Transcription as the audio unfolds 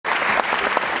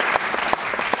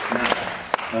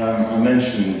I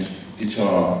mentioned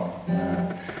guitar,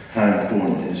 how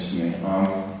important it is to me.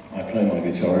 I play my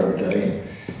guitar every day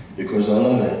because I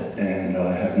love it, and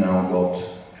I have now got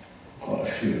quite a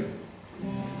few.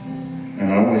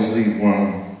 And I always leave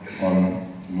one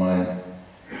on my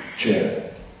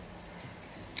chair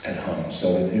at home,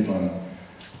 so that if I'm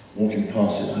walking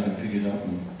past it, I can pick it up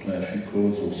and play a few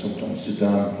chords, or sometimes sit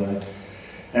down and play.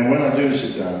 And when I do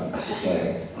sit down to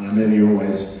play, I nearly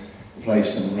always play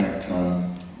some ragtime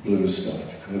blues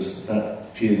stuff, because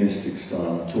that pianistic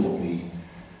style taught me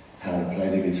how to play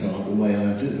the guitar the way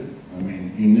I do. I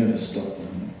mean, you never stop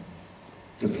learning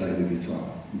to play the guitar.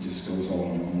 It just goes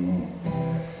on and on and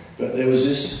on. But there was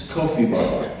this coffee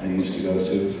bar I used to go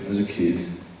to as a kid,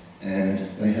 and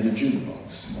they had a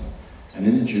jukebox. And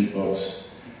in the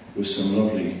jukebox were some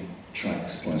lovely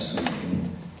tracks by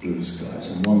some blues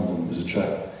guys, and one of them was a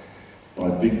track by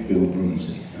Big Bill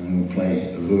Broonzy, and we'll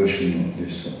play a version of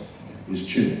this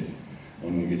tune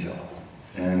on your guitar.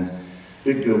 And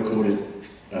Big Bill called it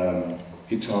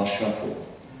Guitar Shuffle.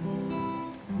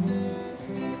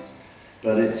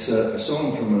 But it's a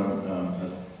song from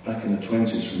back in the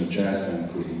 20s from a jazz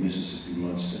band called the Mississippi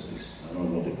Mudsteppers. I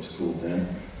don't know what it was called then,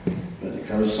 but it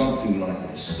goes something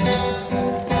like this.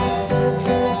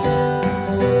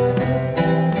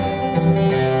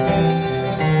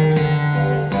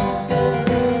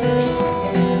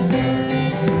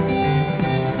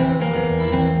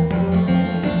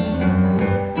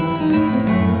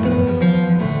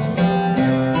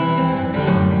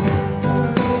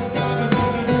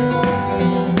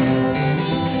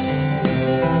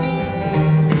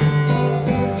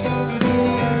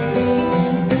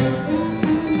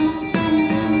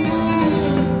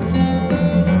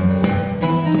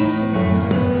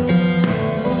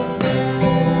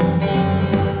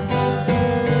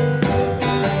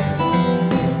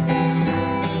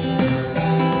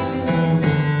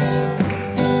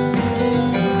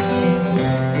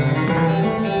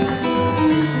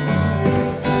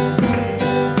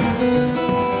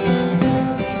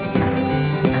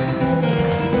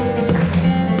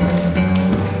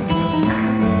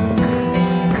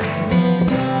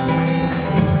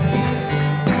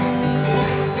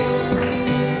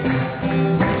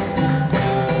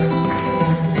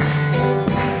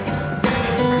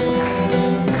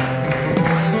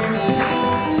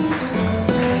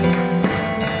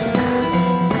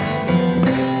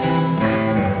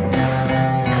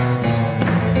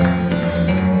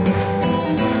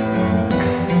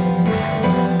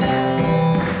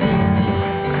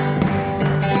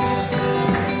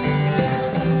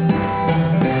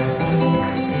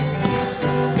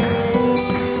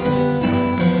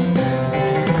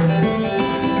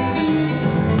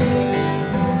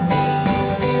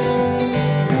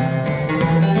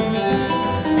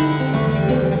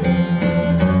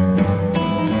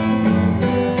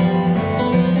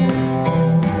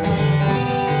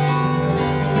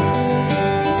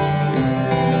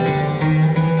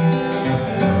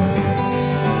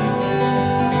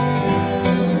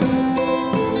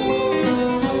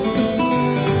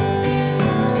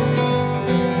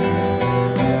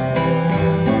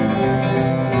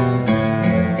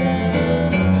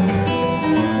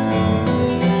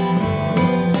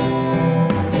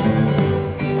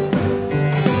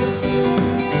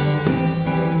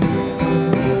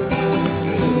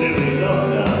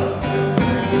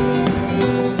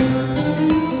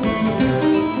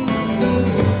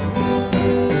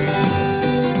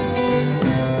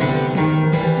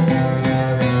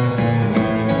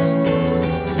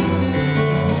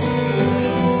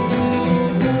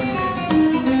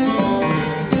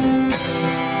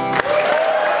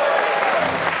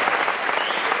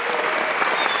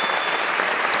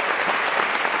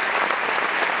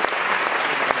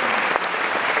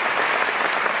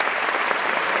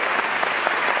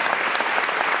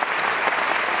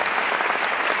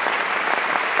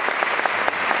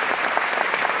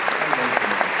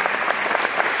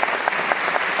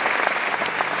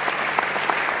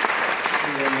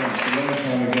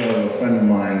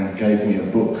 Gave me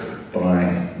a book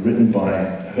written by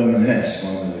Hermann Hesse,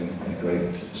 one of the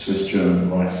great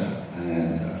Swiss-German writer,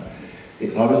 and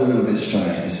I was a little bit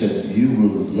strange. He said, "You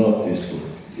will love this book.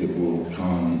 It will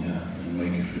calm you down and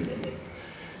make you feel good."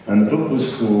 And the book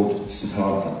was called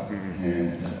Siddartha,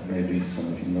 and maybe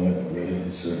some of you know it already.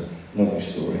 It's a lovely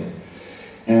story.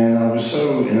 And I was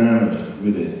so enamored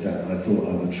with it that I thought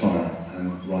I would try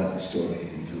and write the story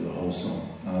into the whole song.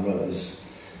 I wrote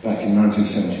this back in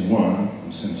 1971,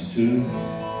 I'm 72,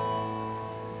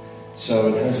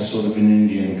 so it has a sort of an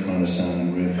Indian kind of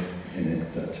sounding riff in it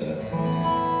that to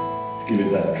give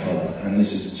it that colour, and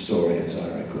this is the story as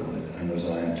I recall it and as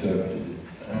I interpreted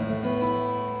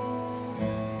it.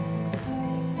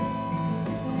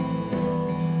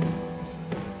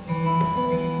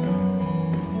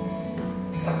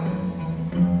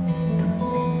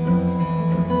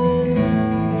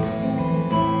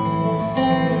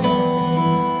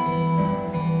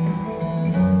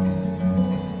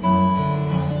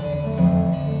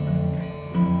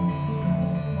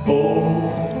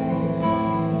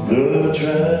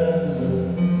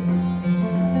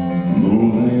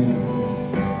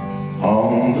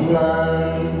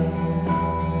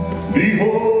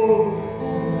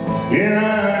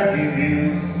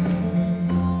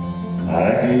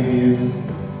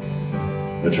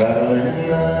 traveling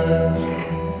man,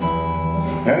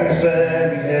 and he's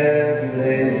very heavy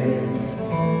laden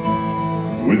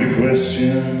with the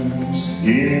questions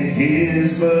in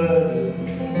his burden.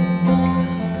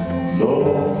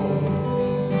 Lord,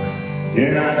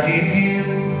 can I give you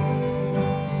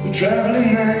the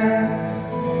traveling man?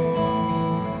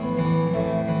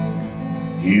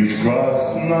 He's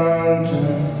crossed the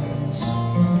mountains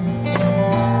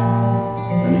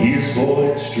and he's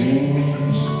forded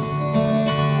streams,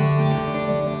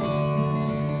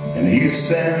 and he's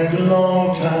spent a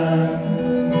long time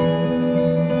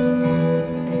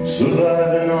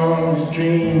surviving on his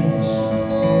dreams.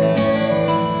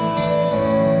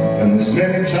 And there's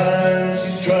many times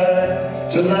he's tried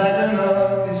to lighten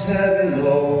up his heavy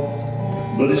load,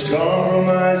 but his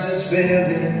compromise has failed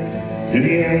him, and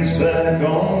he ends back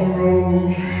on the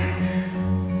road.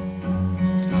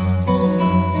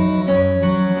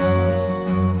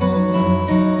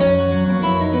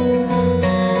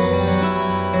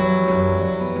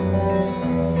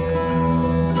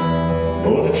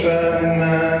 Oh, the traveling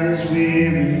man is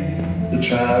weary, the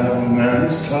traveling man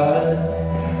is tired,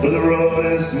 for the road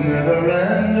is never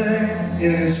ending.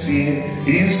 In his feet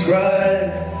he's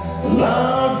cried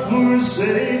aloud for a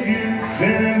savior,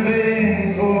 and in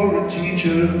vain for a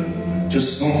teacher,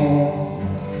 just someone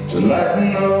to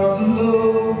lighten up the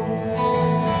load.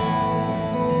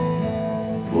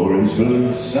 For he's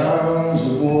heard sounds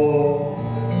of war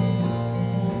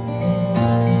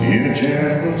in a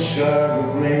gentle shower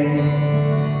of rain,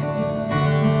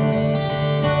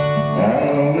 and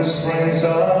the whisperings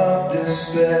of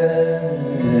despair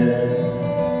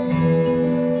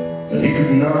that he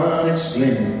could not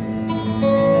explain.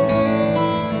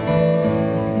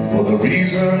 For the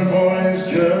reason for his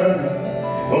journey,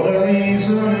 for the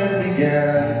reason it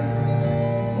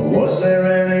began, or was there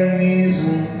any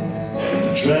reason for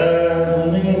the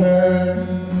traveling man?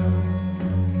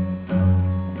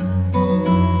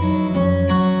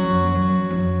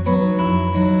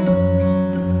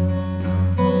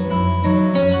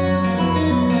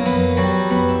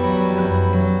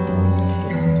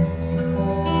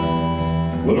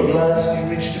 Well, at last he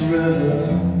reached a river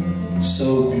so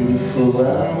beautiful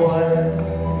and wide,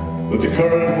 but the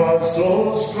current was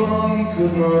so strong he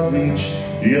could not reach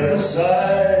the other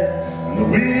side. And the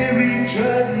weary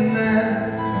traveling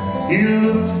man, he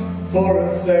looked for a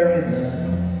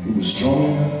ferryman who was strong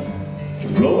enough to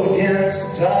row against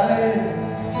the tide.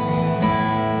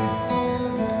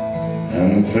 And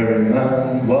the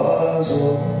ferryman was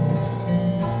old,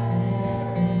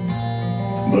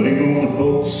 but he knew the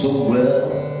boat so well.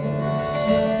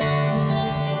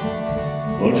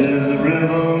 Or did the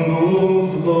river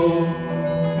move the boat?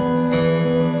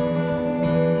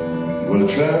 Well, the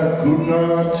traveler could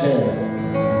not tell.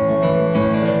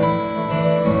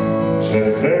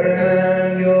 Said,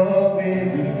 ferryman, your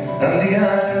baby, and the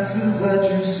answers that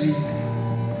you seek,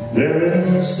 they're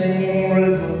in the singing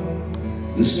river.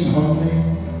 Listen, honey,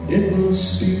 it will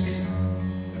speak.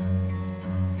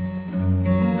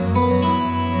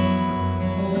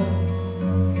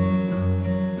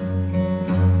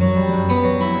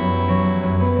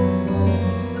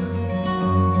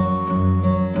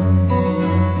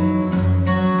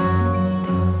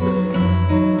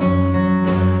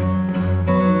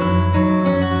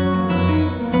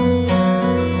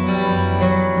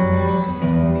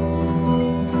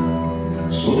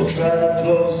 So the traveler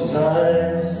closed his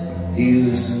eyes, he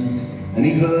listened and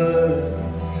he heard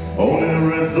only the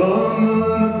rhythm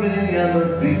murmuring and the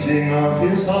beating of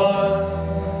his heart.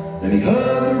 Then he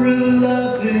heard the river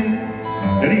laughing,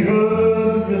 and he heard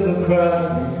the river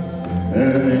crying,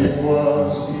 and it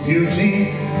was the beauty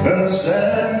and the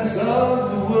sadness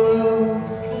of the world.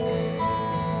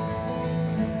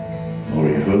 For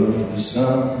he heard the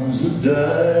sounds of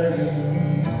dying,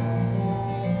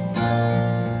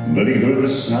 but he heard the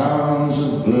sounds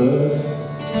of birth,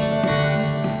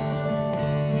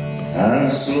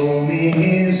 and slowly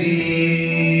his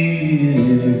ears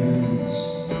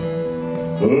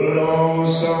heard all the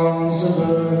songs of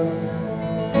earth,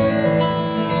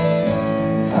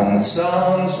 and the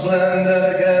sounds blended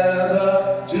together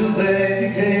till they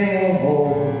became a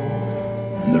whole,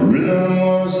 and the rhythm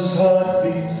was his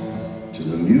heartbeat to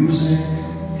the music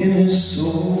in his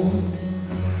soul.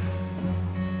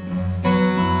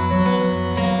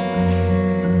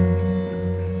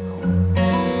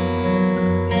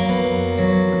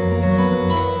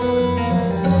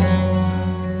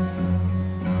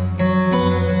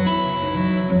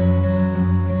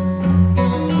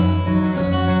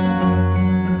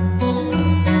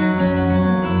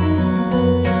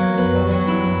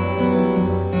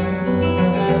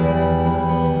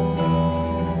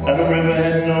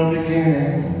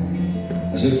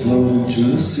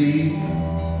 sea.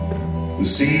 The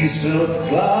seas filled the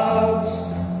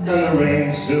clouds, and the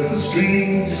rains filled the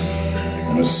streams.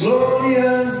 And as slowly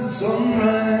as the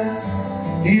sunrise,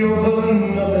 he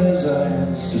opened up his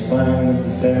eyes to find that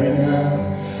the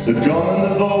ferryman had gone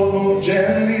and the boat moved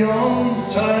gently on the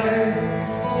tide.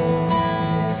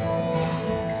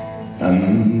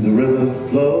 And the river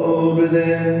flowed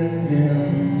within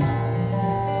him,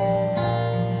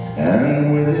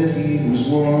 and with it he was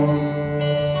one.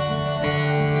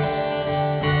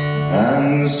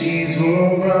 And the seas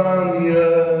moved round the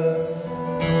earth,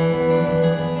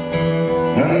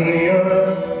 and the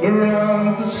earth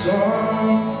around the sun.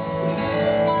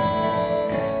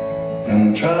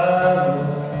 And the travel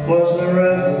was the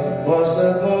river, was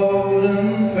the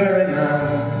golden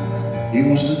ferryman. He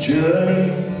was the journey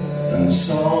and the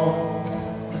song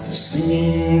of the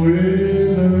singing river.